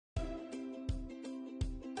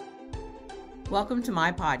Welcome to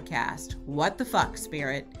my podcast, What the Fuck,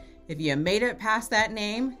 Spirit. If you made it past that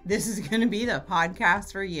name, this is going to be the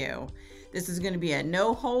podcast for you. This is going to be a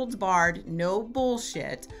no holds barred, no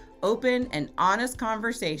bullshit, open and honest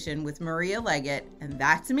conversation with Maria Leggett, and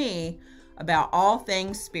that's me, about all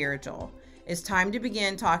things spiritual. It's time to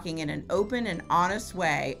begin talking in an open and honest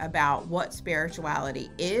way about what spirituality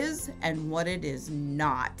is and what it is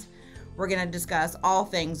not. We're going to discuss all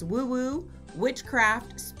things woo-woo,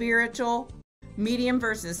 witchcraft, spiritual, medium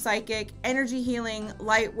versus psychic, energy healing,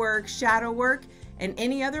 light work, shadow work, and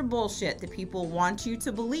any other bullshit that people want you to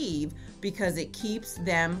believe because it keeps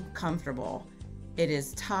them comfortable. It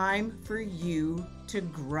is time for you to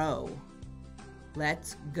grow.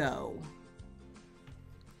 Let's go.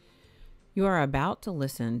 You are about to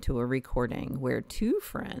listen to a recording where two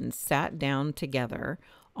friends sat down together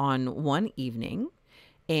on one evening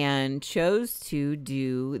and chose to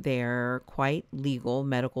do their quite legal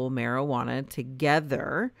medical marijuana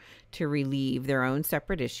together to relieve their own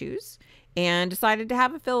separate issues, and decided to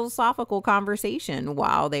have a philosophical conversation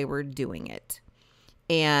while they were doing it.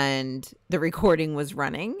 And the recording was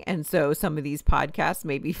running, and so some of these podcasts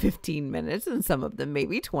may be 15 minutes and some of them may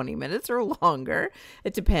be 20 minutes or longer.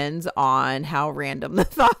 It depends on how random the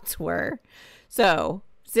thoughts were. So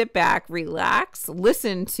sit back, relax,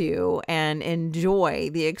 listen to, and enjoy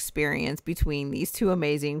the experience between these two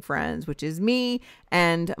amazing friends, which is me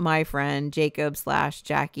and my friend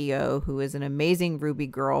Jacob/Jackie O, who is an amazing Rubi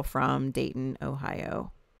girl from Dayton,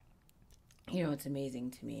 Ohio. You know, it's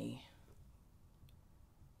amazing to me,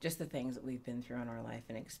 just the things that we've been through in our life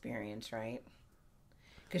and experience, right?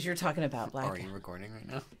 Because you're talking about blackout. Are you recording right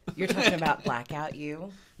now? You're talking about blackout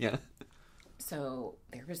you. Yeah. So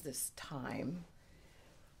there was this time...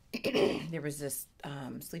 there was this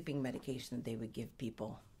sleeping medication that they would give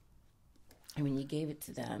people. And when you gave it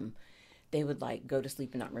to them, they would like go to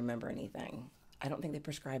sleep and not remember anything. I don't think they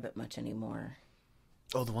prescribe it much anymore.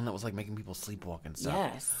 Oh, the one that was like making people sleepwalk and stuff.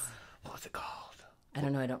 Yes. What was it called? I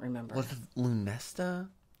don't know. I don't remember. Was it Lunesta?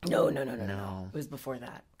 No. It was before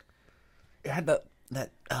that. It had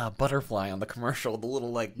that butterfly on the commercial. The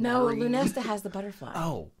little like... No, green... Lunesta has the butterfly.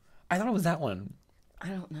 Oh, I thought it was that one. I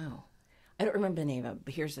don't know. I don't remember the name of it,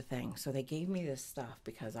 but here's the thing. So they gave me this stuff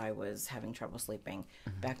because I was having trouble sleeping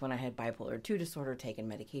back when I had bipolar 2 disorder, taking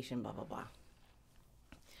medication, blah, blah, blah.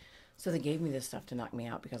 So they gave me this stuff to knock me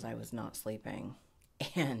out because I was not sleeping.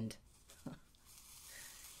 And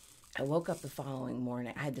I woke up the following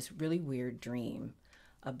morning. I had this really weird dream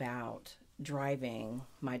about driving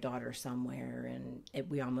my daughter somewhere, and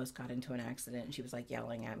we almost got into an accident, and she was like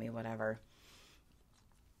yelling at me, whatever.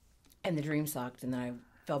 And the dream sucked, and then I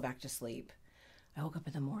fell back to sleep. I woke up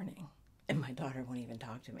in the morning and my daughter wouldn't even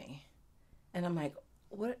talk to me. And I'm like,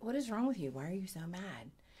 what is wrong with you? Why are you so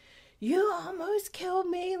mad? You almost killed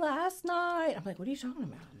me last night. I'm like, what are you talking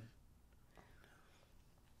about?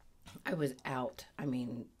 I was out. I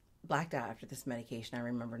mean, blacked out after this medication. I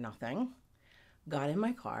remember nothing. Got in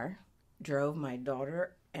my car, drove my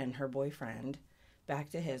daughter and her boyfriend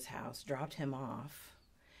back to his house, dropped him off.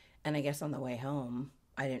 And I guess on the way home,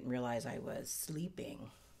 I didn't realize I was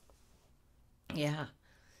sleeping. Yeah.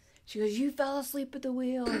 She goes, you fell asleep at the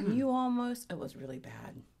wheel and you almost... It was really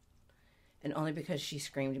bad. And only because she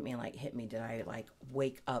screamed at me and like hit me did I like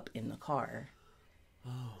wake up in the car.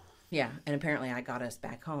 Oh. Yeah. And apparently I got us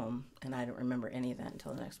back home and I don't remember any of that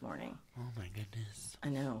until the next morning. Oh my goodness. I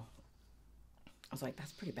know. I was like,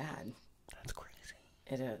 that's pretty bad. That's crazy.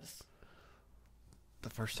 It is. The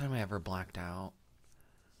first time I ever blacked out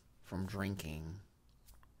from drinking...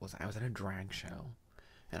 I was at a drag show,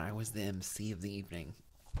 and I was the MC of the evening.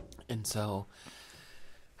 And so,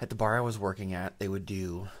 at the bar I was working at, they would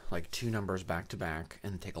do like 2 numbers back to back,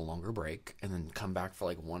 and take a longer break, and then come back for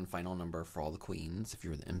like one final number for all the queens. If you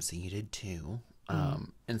were the MC, you did 2.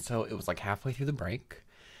 And so it was like halfway through the break,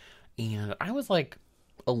 and I was like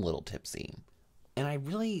a little tipsy. And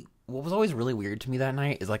what was always really weird to me that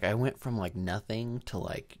night is like I went from like nothing to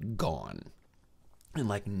like gone in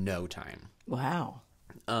like no time. Wow.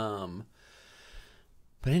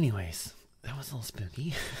 But anyways, that was a little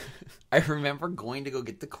spooky. I remember going to go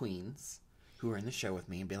get the queens who were in the show with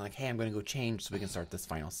me and being like, hey, I'm going to go change so we can start this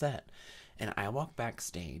final set. And I walk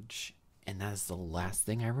backstage, and that is the last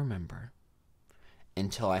thing I remember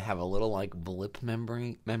until I have a little like blip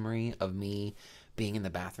memory of me being in the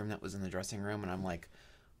bathroom that was in the dressing room, and I'm like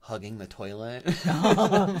hugging the toilet.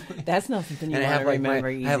 Oh, that's not something you want to remember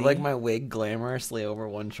easy. I have like my wig glamorously over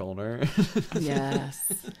one shoulder.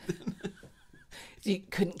 Yes. So you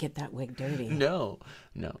couldn't get that wig dirty. No.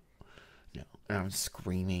 And I was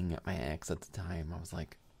screaming at my ex at the time. I was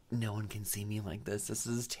like, no one can see me like this. This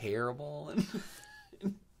is terrible.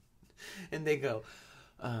 And they go,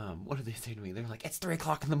 what do they say to me? They're like, it's 3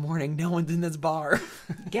 o'clock in the morning. No one's in this bar.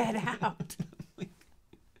 Get out.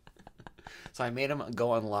 So I made them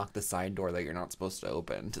go unlock the side door that you're not supposed to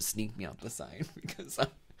open to sneak me out the side because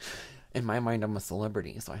in my mind, I'm a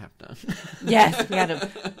celebrity, so I have to. Yes, we got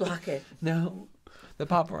to block it. No, the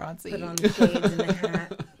paparazzi. Put on the shades and the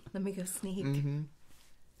hat. Let me go sneak. Mm-hmm.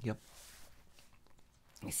 Yep.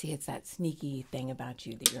 You see, it's that sneaky thing about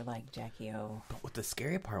you that you're like, Jackie O. But what the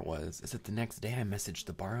scary part was is that the next day I messaged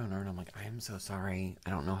the bar owner and I'm like, I am so sorry. I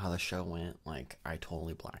don't know how the show went. Like, I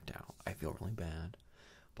totally blacked out. I feel really bad.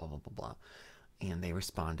 Blah, blah, blah, blah. And they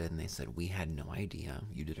responded and they said, we had no idea.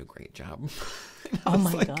 You did a great job. Oh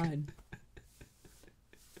my God.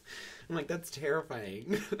 I'm like, that's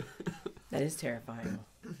terrifying. That is terrifying.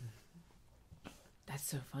 That's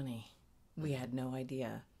so funny. We had no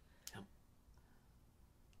idea. Yep.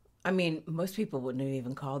 I mean, most people wouldn't have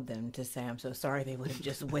even called them to say, I'm so sorry. They would have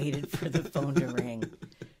just waited for the phone to ring.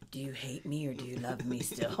 Do you hate me or do you love me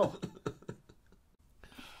still?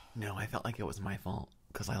 No, I felt like it was my fault.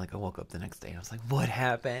 Because I woke up the next day and I was like, what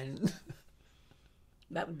happened?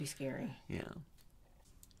 That would be scary. Yeah.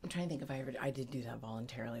 I'm trying to think if I did do that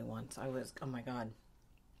voluntarily once. I was, oh my God.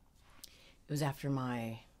 It was after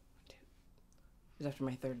my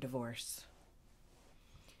 3rd divorce.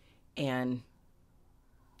 And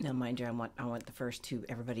now mind you, I want the first two,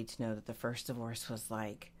 everybody to know that the first divorce was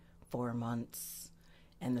like 4 months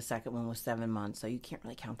and the second one was 7 months. So you can't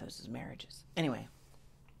really count those as marriages. Anyway.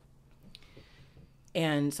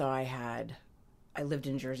 And so I lived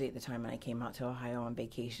in Jersey at the time and I came out to Ohio on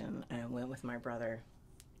vacation and I went with my brother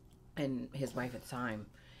and his wife at the time.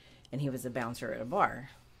 And he was a bouncer at a bar.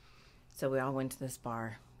 So we all went to this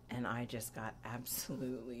bar and I just got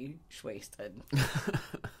absolutely wasted.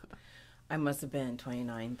 I must have been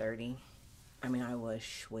 29, 30. I mean, I was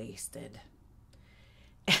wasted.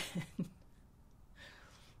 And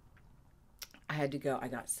I had to go. I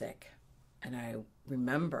got sick. And I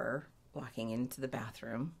remember walking into the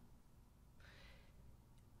bathroom.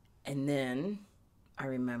 And then I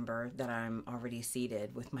remember that I'm already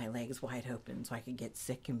seated with my legs wide open so I could get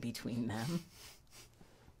sick in between them.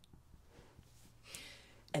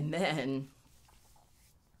 And then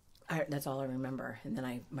that's all I remember. And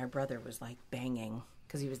then my brother was like banging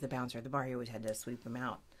because he was the bouncer at the bar. He always had to sweep him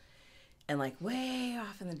out. And like way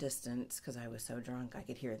off in the distance, because I was so drunk, I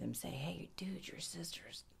could hear them say, hey, dude, your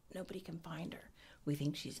sister's, nobody can find her. We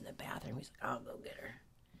think she's in the bathroom. He's like, I'll go get her.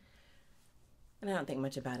 And I don't think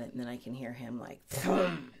much about it. And then I can hear him like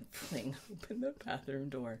fling open the bathroom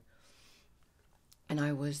door. And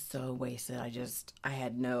I was so wasted. I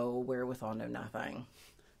had no wherewithal, no nothing.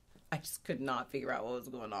 I just could not figure out what was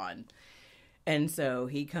going on. And so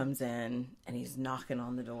he comes in and he's knocking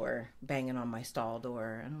on the door, banging on my stall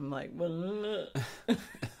door. And I'm like,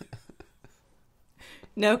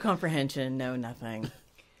 no comprehension, no nothing.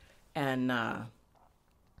 And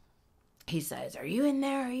he says, are you in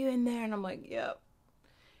there? Are you in there? And I'm like, yep.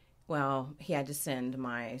 Well, he had to send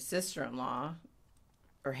my sister-in-law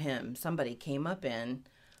or him. Somebody came up in,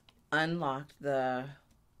 unlocked the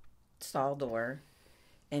stall door,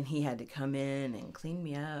 and he had to come in and clean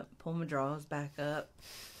me up, pull my drawers back up.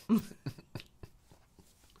 Oh,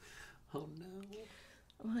 no.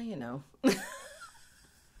 Well, you know. But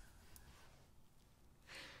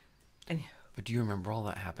do you remember all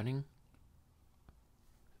that happening?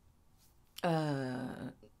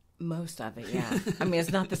 Most of it, yeah. I mean,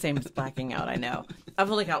 it's not the same as blacking out, I know.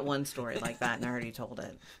 I've only got one story like that, and I already told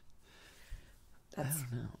it. I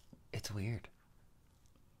don't know. It's weird.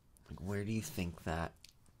 Like, where do you think that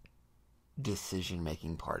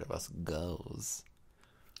decision-making part of us goes?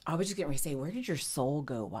 I was just getting ready to say, where did your soul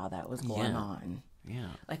go while that was going on? Yeah.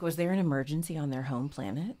 Like, was there an emergency on their home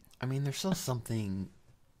planet? I mean, there's still something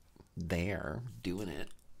there doing it.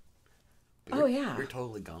 But yeah. You're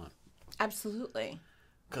totally gone. Absolutely.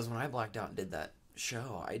 Because when I blacked out and did that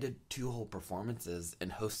show, I did 2 whole performances and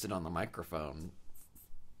hosted on the microphone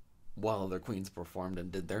while other queens performed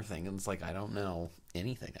and did their thing. And it's like, I don't know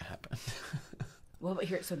anything that happened. Well, but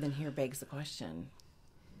here begs the question.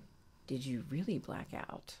 Did you really black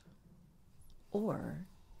out? Or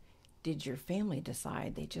did your family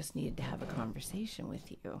decide they just needed to have a conversation with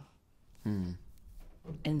you?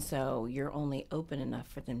 And so you're only open enough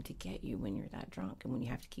for them to get you when you're that drunk and when you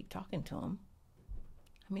have to keep talking to them.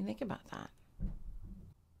 I mean, think about that.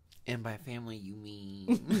 And by family, you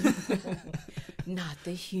mean? Not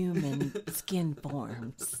the human skin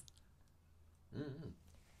forms.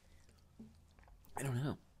 I don't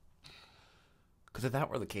know. Because if that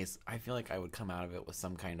were the case, I feel like I would come out of it with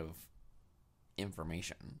some kind of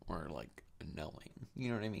information or like knowing. You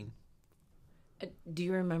know what I mean? Do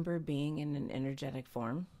you remember being in an energetic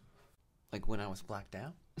form? Like when I was blacked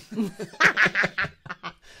out?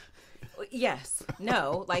 Yes.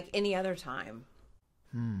 No, like any other time.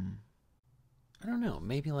 I don't know.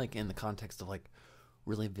 Maybe like in the context of like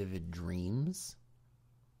really vivid dreams.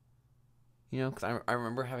 You know, because I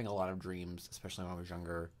remember having a lot of dreams, especially when I was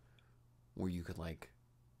younger, where you could like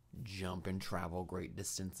jump and travel great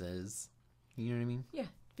distances. You know what I mean? Yeah.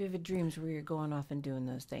 Vivid dreams where you're going off and doing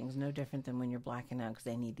those things. No different than when you're blacking out because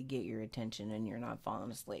they need to get your attention and you're not falling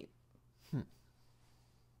asleep.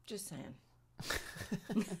 Just saying.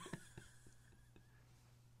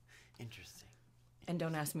 Interesting. And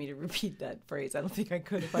don't ask me to repeat that phrase. I don't think I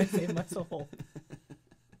could if I saved my soul.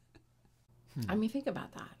 I mean, think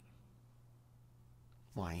about that.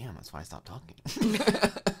 Well, I am. That's why I stopped talking.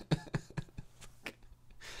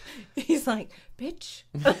 He's like, bitch.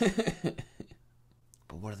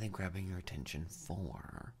 But what are they grabbing your attention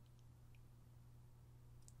for?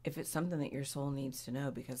 If it's something that your soul needs to know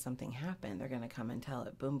because something happened, they're going to come and tell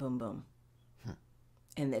it. Boom, boom, boom.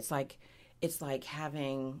 And it's like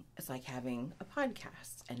having a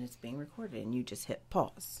podcast and it's being recorded and you just hit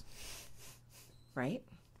pause. Right?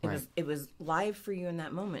 It was live for you in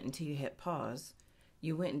that moment until you hit pause.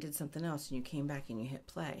 You went and did something else and you came back and you hit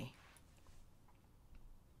play.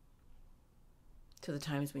 To the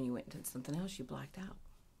times when you went and did something else, you blacked out.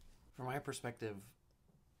 From my perspective,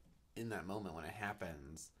 in that moment when it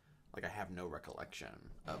happens, like I have no recollection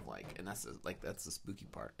of like, and that's the spooky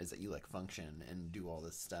part, is that you like function and do all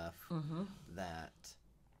this stuff that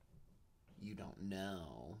you don't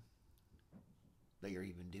know that you're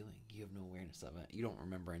even doing. You have no awareness of it. You don't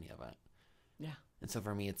remember any of it. Yeah. And so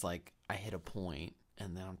for me, it's like I hit a point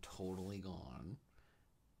and then I'm totally gone,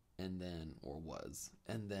 and then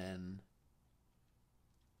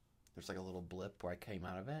there's like a little blip where I came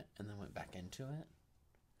out of it and then went back into it.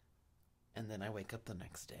 And then I wake up the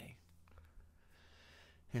next day.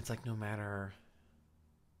 And it's like no matter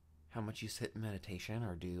how much you sit in meditation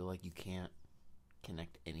or do, like you can't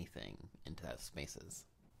connect anything into that spaces.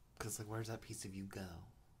 Because like where's that piece of you go?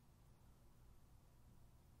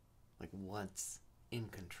 Like what's in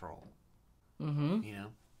control? Mm-hmm. You know?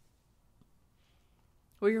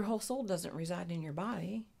 Well, your whole soul doesn't reside in your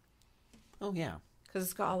body. Oh, yeah. Because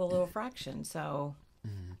it's got all the little fractions. So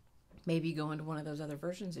maybe you go into one of those other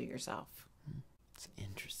versions of yourself. It's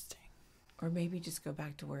interesting. Or maybe just go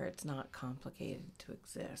back to where it's not complicated to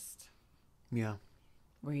exist. Yeah.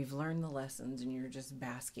 Where you've learned the lessons and you're just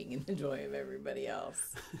basking in the joy of everybody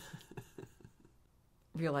else.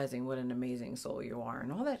 Realizing what an amazing soul you are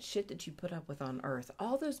and all that shit that you put up with on earth.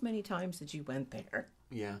 All those many times that you went there.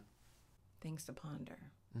 Yeah. Things to ponder.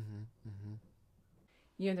 Mm-hmm.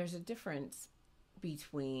 You know, there's a difference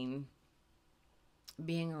between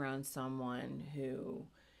being around someone who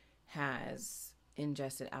has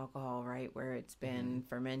ingested alcohol, right, where it's been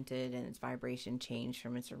fermented and its vibration changed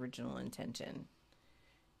from its original intention,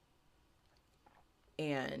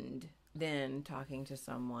 and then talking to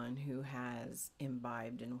someone who has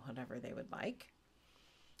imbibed in whatever they would like.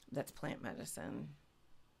 That's plant medicine.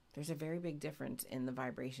 There's a very big difference in the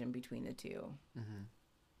vibration between the two.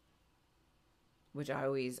 Which I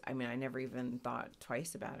never even thought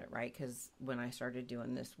twice about it, right? Because when I started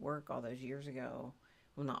doing this work all those years ago,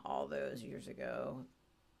 well, not all those years ago,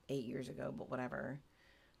 8 years ago, but whatever,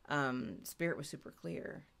 spirit was super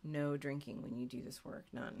clear. No drinking when you do this work,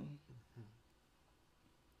 none.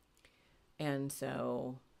 And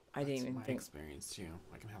so I didn't even think. Experience too.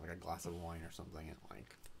 I can have like a glass of wine or something and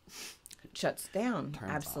like shuts down.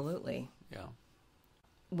 Turns Absolutely. off. Yeah.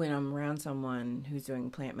 When I'm around someone who's doing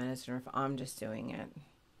plant medicine, or if I'm just doing it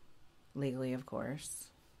legally, of course,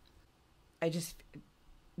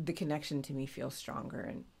 the connection to me feels stronger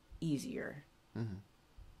and easier.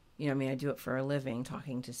 You know, I mean, I do it for a living,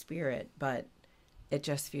 talking to spirit, but it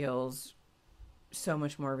just feels so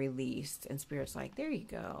much more released. And spirit's like, there you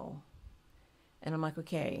go. And I'm like,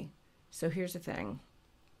 okay, so here's the thing.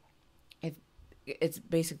 If it's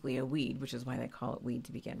basically a weed, which is why they call it weed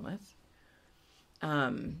to begin with.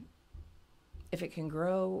 If it can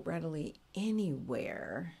grow readily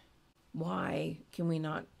anywhere, why can we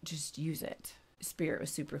not just use it? Spirit was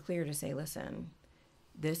super clear to say, listen,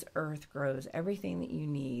 this earth grows everything that you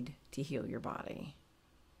need to heal your body.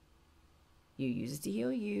 You use it to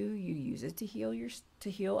heal you. You use it to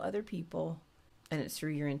heal other people. And it's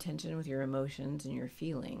through your intention with your emotions and your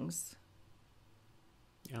feelings.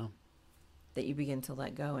 Yeah. That you begin to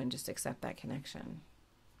let go and just accept that connection.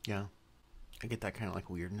 Yeah. I get that kind of like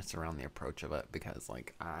weirdness around the approach of it because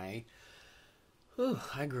like I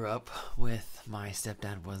grew up with my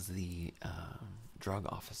stepdad was the drug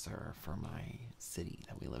officer for my city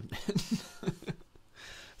that we lived in.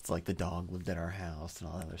 like the dog lived at our house and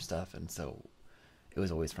all that other stuff. And so it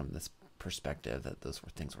was always from this perspective that those were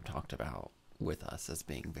things were talked about with us as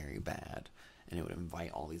being very bad. And it would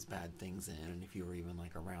invite all these bad things in. And if you were even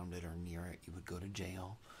like around it or near it, you would go to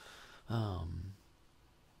jail.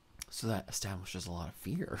 So that establishes a lot of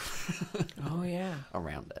fear. Oh, yeah.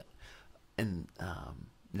 Around it. And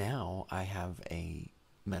now I have a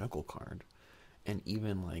medical card. And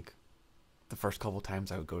even like the first couple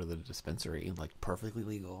times I would go to the dispensary, like perfectly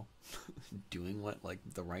legal, doing what, like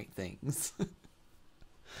the right things.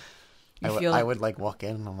 I would like walk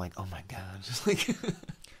in and I'm like, oh my God, just like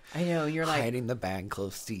I know, you're like hiding the bag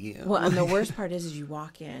close to you. Well, and the worst part is you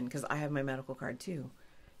walk in, because I have my medical card too.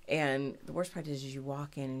 And the worst part is you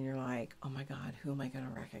walk in and you're like, oh my God, who am I going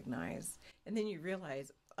to recognize? And then you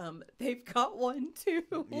realize they've got one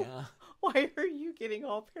too. Yeah. Why are you getting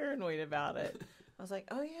all paranoid about it? I was like,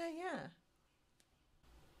 oh yeah.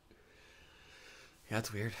 Yeah,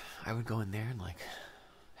 it's weird. I would go in there and like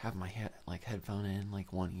have my headphone in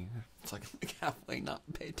like one ear. It's like halfway not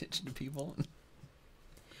pay attention to people.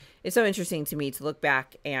 It's so interesting to me to look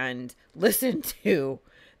back and listen to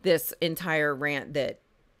this entire rant that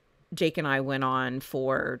Jake and I went on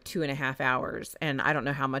for 2.5 hours. And I don't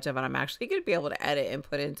know how much of it I'm actually going to be able to edit and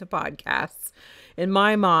put into podcasts. In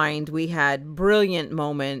my mind, we had brilliant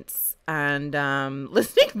moments. And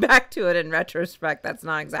listening back to it in retrospect, that's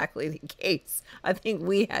not exactly the case. I think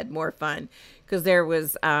we had more fun because there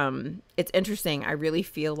was, it's interesting. I really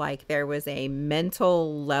feel like there was a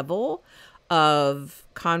mental level of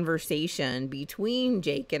conversation between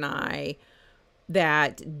Jake and I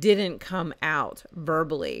that didn't come out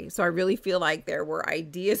verbally. So I really feel like there were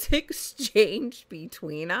ideas exchanged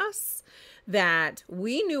between us that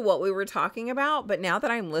we knew what we were talking about, but now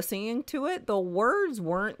that I'm listening to it, the words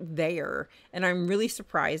weren't there. And I'm really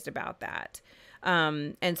surprised about that.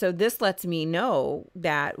 And so this lets me know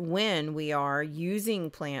that when we are using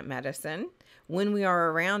plant medicine, when we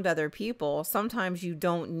are around other people, sometimes you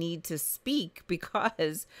don't need to speak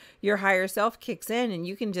because your higher self kicks in and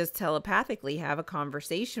you can just telepathically have a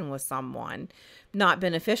conversation with someone. Not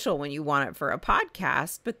beneficial when you want it for a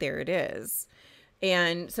podcast, but there it is.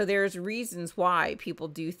 And so there's reasons why people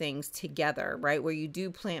do things together, right? Where you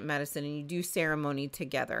do plant medicine and you do ceremony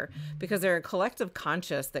together because they're a collective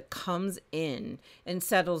conscious that comes in and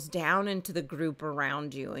settles down into the group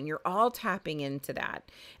around you. And you're all tapping into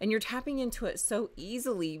that. And you're tapping into it so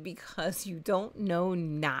easily because you don't know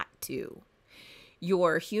not to.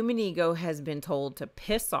 Your human ego has been told to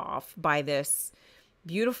piss off by this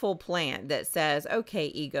beautiful plant that says, okay,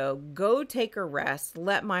 ego, go take a rest.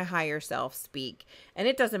 Let my higher self speak. And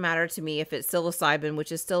it doesn't matter to me if it's psilocybin,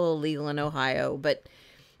 which is still illegal in Ohio, but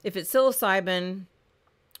if it's psilocybin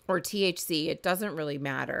or THC, it doesn't really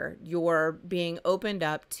matter. You're being opened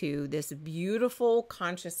up to this beautiful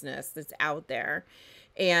consciousness that's out there.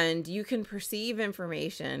 And you can perceive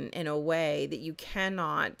information in a way that you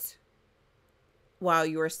cannot while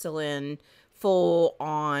you are still in full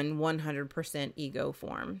on 100% ego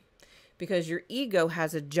form, because your ego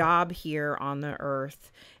has a job here on the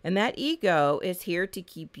earth, and that ego is here to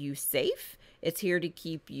keep you safe. It's here to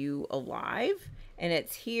keep you alive, and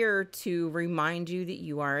it's here to remind you that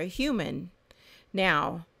you are a human.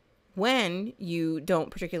 Now, when you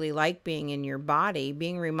don't particularly like being in your body,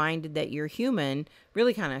 being reminded that you're human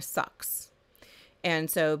really kind of sucks. And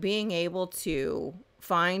so being able to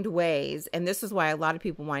find ways, and this is why a lot of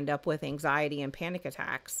people wind up with anxiety and panic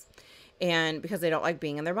attacks, and because they don't like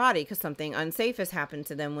being in their body because something unsafe has happened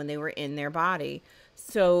to them when they were in their body.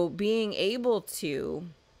 So being able to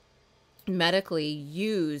medically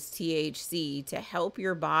use THC to help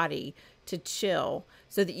your body to chill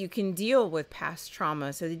so that you can deal with past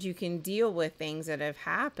trauma, so that you can deal with things that have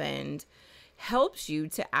happened, helps you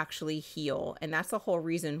to actually heal. And that's the whole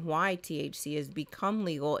reason why THC has become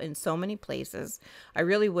legal in so many places. I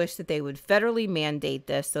really wish that they would federally mandate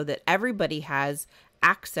this so that everybody has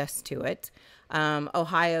access to it.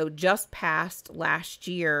 Ohio just passed last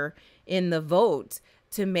year in the vote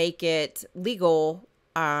to make it legal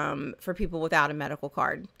for people without a medical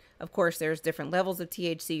card. Of course, there's different levels of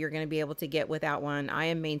THC you're going to be able to get without one. I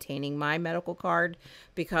am maintaining my medical card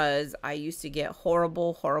because I used to get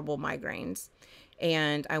horrible, horrible migraines.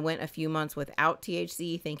 And I went a few months without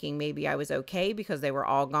THC thinking maybe I was okay because they were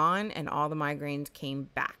all gone and all the migraines came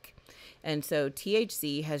back. And so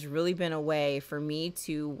THC has really been a way for me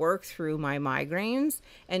to work through my migraines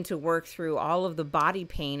and to work through all of the body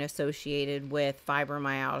pain associated with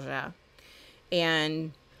fibromyalgia.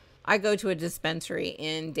 And I go to a dispensary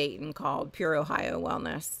in Dayton called Pure Ohio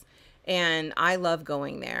Wellness, and I love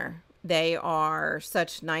going there. They are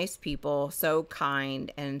such nice people, so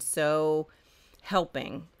kind and so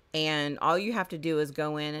helping. And all you have to do is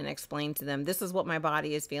go in and explain to them, this is what my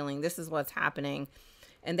body is feeling. This is what's happening.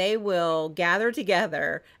 And they will gather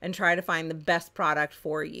together and try to find the best product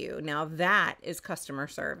for you. Now that is customer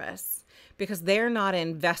service, because they're not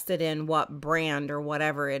invested in what brand or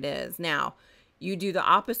whatever it is. Now, you do the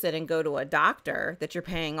opposite and go to a doctor that you're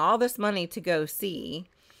paying all this money to go see,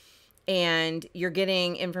 and you're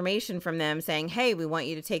getting information from them saying, hey, we want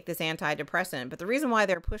you to take this antidepressant. But the reason why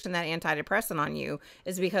they're pushing that antidepressant on you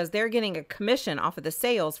is because they're getting a commission off of the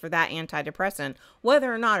sales for that antidepressant.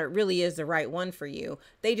 Whether or not it really is the right one for you,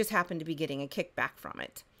 they just happen to be getting a kickback from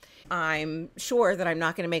it. I'm sure that I'm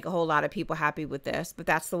not going to make a whole lot of people happy with this, but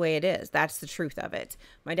that's the way it is. That's the truth of it.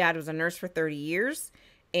 My dad was a nurse for 30 years,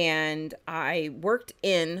 and I worked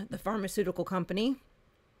in the pharmaceutical company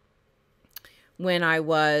when I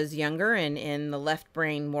was younger and in the left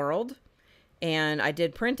brain world. And I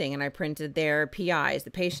did printing, and I printed their PIs,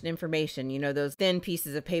 the patient information, you know, those thin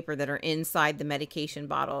pieces of paper that are inside the medication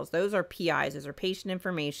bottles. Those are PIs, those are patient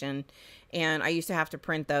information. And I used to have to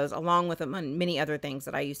print those along with many other things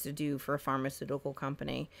that I used to do for a pharmaceutical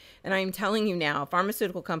company. And I'm telling you now,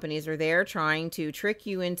 pharmaceutical companies are there trying to trick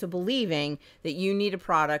you into believing that you need a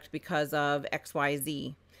product because of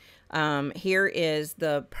XYZ. Here is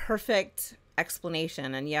the perfect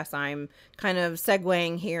explanation. And yes, I'm kind of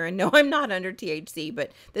segueing here, and no, I'm not under THC,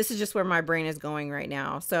 but this is just where my brain is going right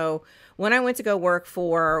now. So when I went to go work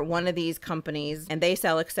for one of these companies, and they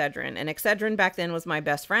sell Excedrin, and Excedrin back then was my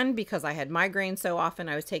best friend because I had migraines so often.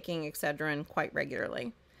 I was taking Excedrin quite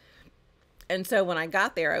regularly. And so when I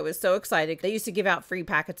got there, I was so excited. They used to give out free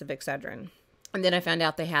packets of Excedrin. And then I found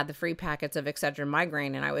out they had the free packets of Excedrin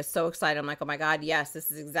migraine, and I was so excited. I'm like, oh my God, yes, this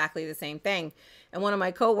is exactly the same thing. And one of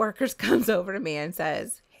my coworkers comes over to me and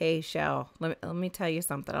says, hey, Shell, let me tell you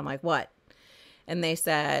something. I'm like, what? And they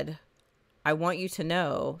said, I want you to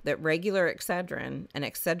know that regular Excedrin and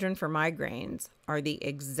Excedrin for migraines are the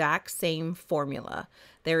exact same formula.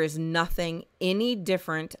 There is nothing any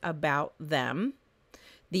different about them.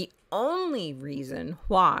 The only reason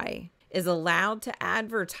why is allowed to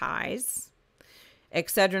advertise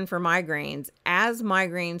Excedrin for migraines as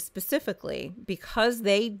migraines specifically because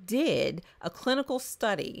they did a clinical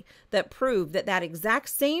study that proved that that exact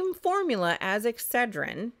same formula as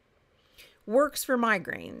Excedrin works for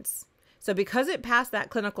migraines. So because it passed that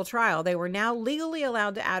clinical trial, they were now legally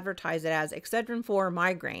allowed to advertise it as Excedrin for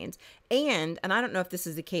migraines. And I don't know if this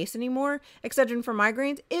is the case anymore, Excedrin for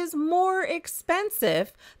migraines is more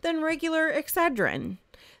expensive than regular Excedrin.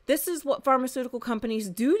 This is what pharmaceutical companies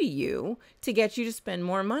do to you to get you to spend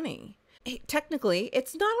more money. Technically,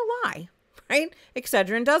 it's not a lie, right?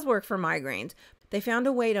 Excedrin does work for migraines. They found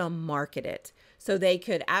a way to market it so they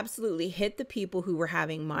could absolutely hit the people who were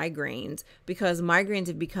having migraines, because migraines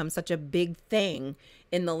have become such a big thing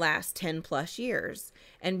in the last 10 plus years.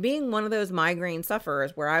 And being one of those migraine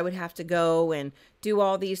sufferers where I would have to go and do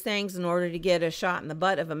all these things in order to get a shot in the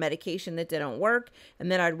butt of a medication that didn't work,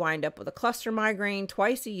 and then I'd wind up with a cluster migraine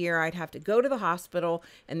twice a year. I'd have to go to the hospital,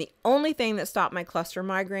 and the only thing that stopped my cluster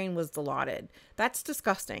migraine was Dilaudid. That's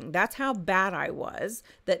disgusting. That's how bad I was,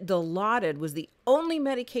 that Dilaudid was the only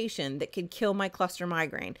medication that could kill my cluster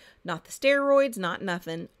migraine. Not the steroids, not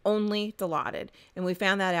nothing, only Dilaudid. And we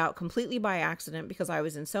found that out completely by accident because I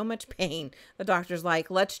was in so much pain. The doctor's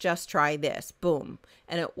like, let's just try this. Boom.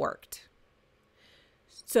 And it worked.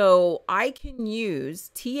 So I can use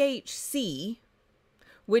THC,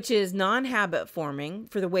 which is non-habit forming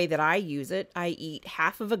for the way that I use it. I eat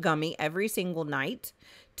half of a gummy every single night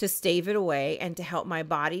to stave it away and to help my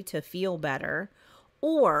body to feel better.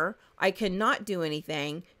 Or I cannot do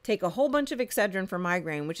anything, take a whole bunch of Excedrin for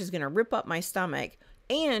migraine, which is going to rip up my stomach,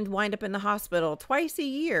 and wind up in the hospital twice a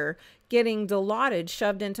year getting Dilaudid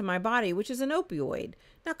shoved into my body, which is an opioid.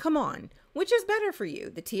 Now, come on. Which is better for you,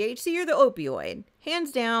 the THC or the opioid? Hands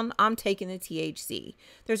down, I'm taking the THC.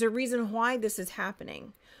 There's a reason why this is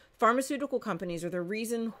happening. Pharmaceutical companies are the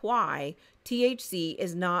reason why THC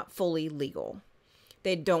is not fully legal.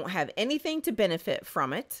 They don't have anything to benefit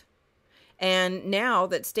from it. And now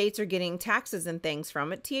that states are getting taxes and things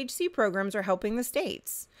from it, THC programs are helping the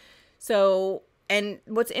states. So, and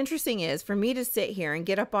what's interesting is for me to sit here and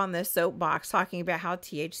get up on this soapbox talking about how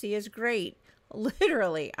THC is great.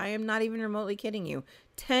 Literally, I am not even remotely kidding you.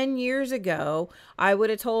 10 years ago, I would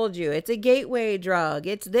have told you it's a gateway drug.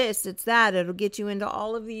 It's this, it's that. It'll get you into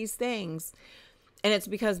all of these things. And it's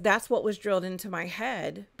because that's what was drilled into my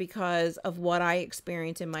head because of what I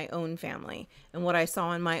experienced in my own family and what I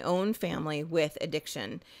saw in my own family with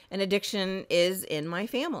addiction. And addiction is in my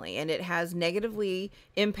family, and it has negatively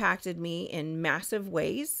impacted me in massive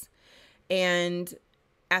ways. And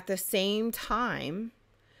at the same time,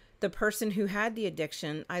 the person who had the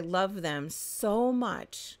addiction, I love them so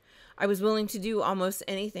much. I was willing to do almost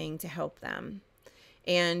anything to help them.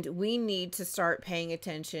 And we need to start paying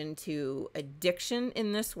attention to addiction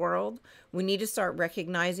in this world. We need to start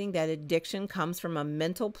recognizing that addiction comes from a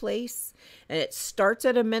mental place, and it starts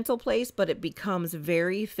at a mental place, but it becomes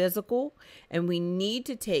very physical. And we need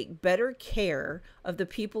to take better care of the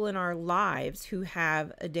people in our lives who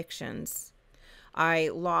have addictions. I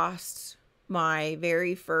lost my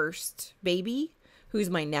very first baby, who's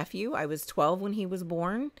my nephew. I was 12 when he was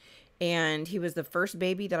born. And he was the first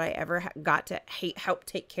baby that I ever got to help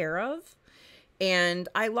take care of. And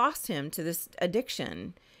I lost him to this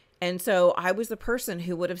addiction. And so I was the person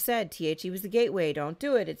who would have said, THC was the gateway. Don't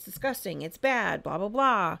do it. It's disgusting. It's bad, blah, blah,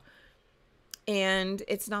 blah. And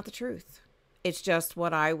it's not the truth. It's just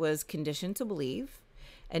what I was conditioned to believe.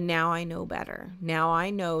 And now I know better. Now I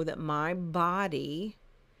know that my body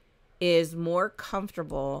is more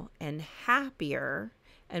comfortable and happier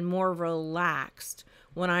and more relaxed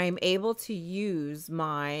when I am able to use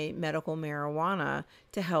my medical marijuana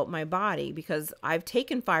to help my body, because I've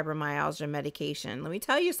taken fibromyalgia medication. Let me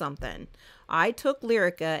tell you something. I took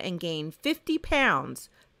Lyrica and gained 50 pounds.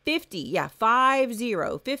 50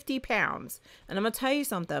 pounds. And I'm going to tell you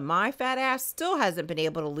something. My fat ass still hasn't been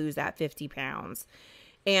able to lose that 50 pounds.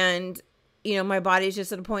 And, you know, my body's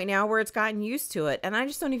just at a point now where it's gotten used to it. And I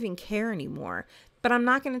just don't even care anymore. But I'm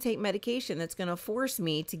not going to take medication that's going to force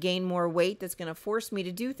me to gain more weight, that's going to force me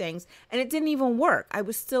to do things. And it didn't even work. I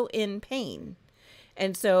was still in pain.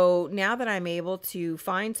 And so now that I'm able to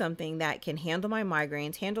find something that can handle my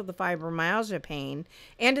migraines, handle the fibromyalgia pain,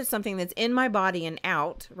 and it's something that's in my body and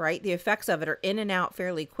out, right? The effects of it are in and out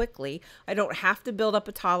fairly quickly. I don't have to build up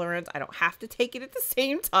a tolerance. I don't have to take it at the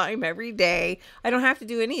same time every day. I don't have to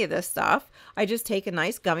do any of this stuff. I just take a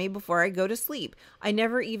nice gummy before I go to sleep. I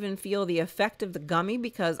never even feel the effect of the gummy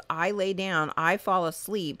because I lay down, I fall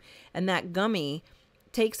asleep, and that gummy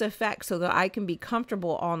takes effect so that I can be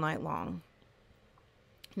comfortable all night long.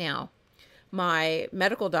 Now, my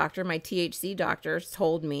medical doctor, my THC doctor,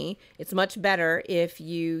 told me it's much better if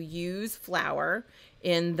you use flour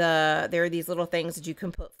there are these little things that you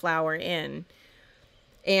can put flour in.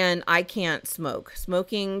 And I can't smoke.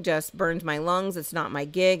 Smoking just burns my lungs. It's not my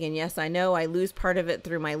gig. And yes, I know I lose part of it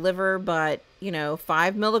through my liver, but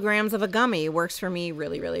 5 milligrams of a gummy works for me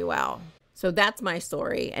really, really well. So that's my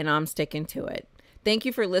story, and I'm sticking to it. Thank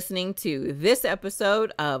you for listening to this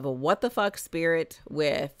episode of What the Fuck Spirit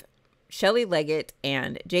with Shelly Leggett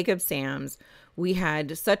and Jacob Sams. We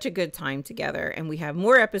had such a good time together, and we have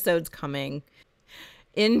more episodes coming.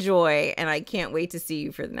 Enjoy, and I can't wait to see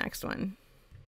you for the next one.